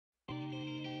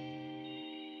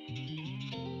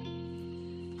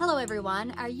Hello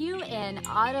everyone, are you an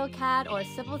AutoCAD or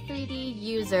Civil 3D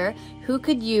user who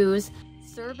could use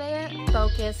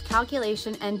surveyor-focused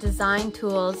calculation and design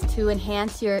tools to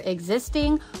enhance your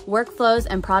existing workflows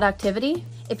and productivity?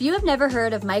 If you have never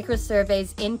heard of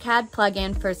MicroSurvey's inCAD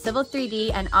plugin for Civil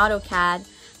 3D and AutoCAD,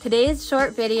 today's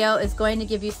short video is going to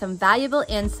give you some valuable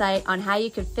insight on how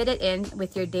you could fit it in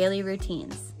with your daily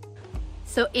routines.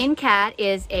 So inCAD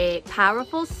is a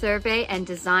powerful survey and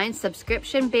design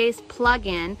subscription-based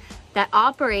plugin that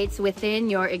operates within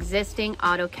your existing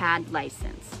AutoCAD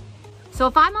license. So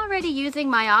if I'm already using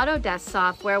my AutoDesk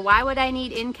software, why would I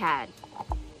need inCAD?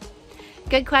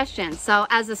 Good question. So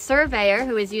as a surveyor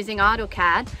who is using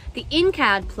AutoCAD, the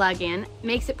inCAD plugin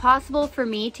makes it possible for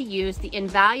me to use the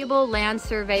invaluable land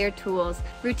surveyor tools,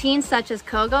 routines such as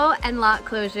COGO and lot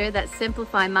closure that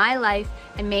simplify my life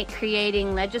and make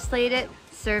creating legislated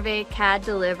survey CAD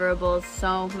deliverables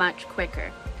so much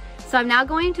quicker. So I'm now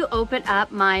going to open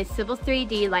up my Civil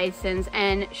 3D license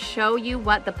and show you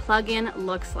what the plugin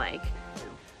looks like.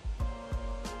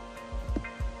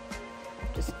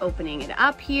 Just opening it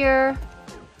up here.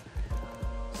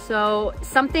 So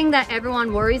something that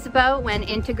everyone worries about when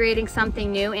integrating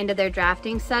something new into their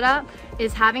drafting setup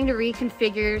is having to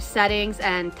reconfigure settings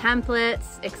and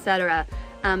templates, etc.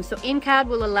 So inCAD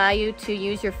will allow you to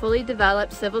use your fully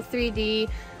developed Civil 3D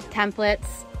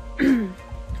templates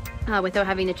without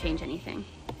having to change anything.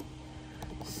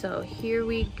 So here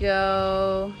we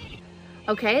go.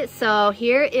 Okay, so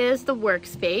here is the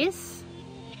workspace.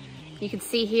 You can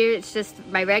see here it's just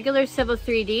my regular Civil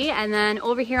 3D, and then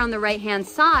over here on the right hand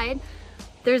side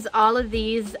there's all of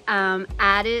these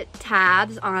added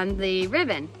tabs on the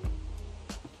ribbon,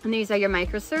 and these are your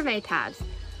MicroSurvey tabs.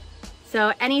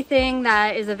 So anything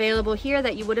that is available here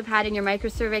that you would have had in your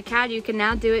MicroSurvey CAD, you can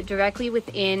now do it directly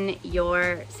within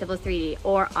your Civil 3D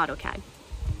or AutoCAD.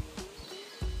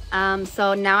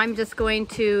 So now I'm just going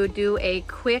to do a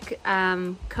quick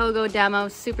COGO demo,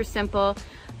 super simple,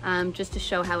 just to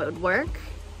show how it would work.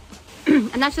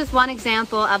 And that's just one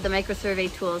example of the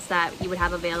MicroSurvey tools that you would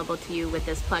have available to you with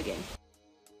this plugin.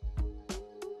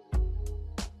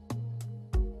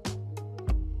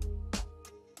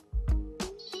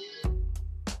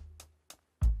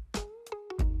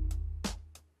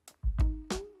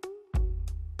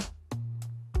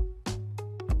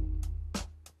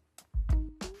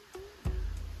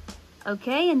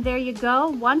 Okay, and there you go.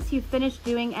 Once you've finished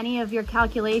doing any of your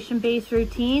calculation-based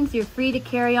routines, you're free to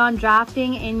carry on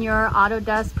drafting in your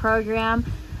AutoDesk program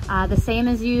the same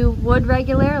as you would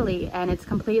regularly, and it's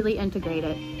completely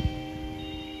integrated.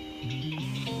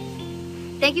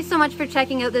 Thank you so much for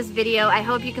checking out this video. I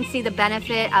hope you can see the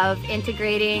benefit of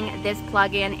integrating this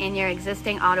plugin in your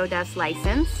existing AutoDesk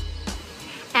license.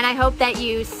 And I hope that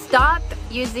you stop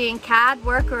using CAD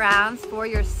workarounds for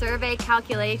your survey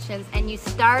calculations and you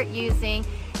start using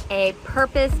a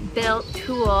purpose-built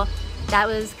tool that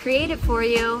was created for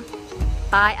you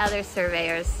by other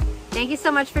surveyors. Thank you so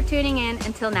much for tuning in.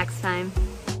 Until next time.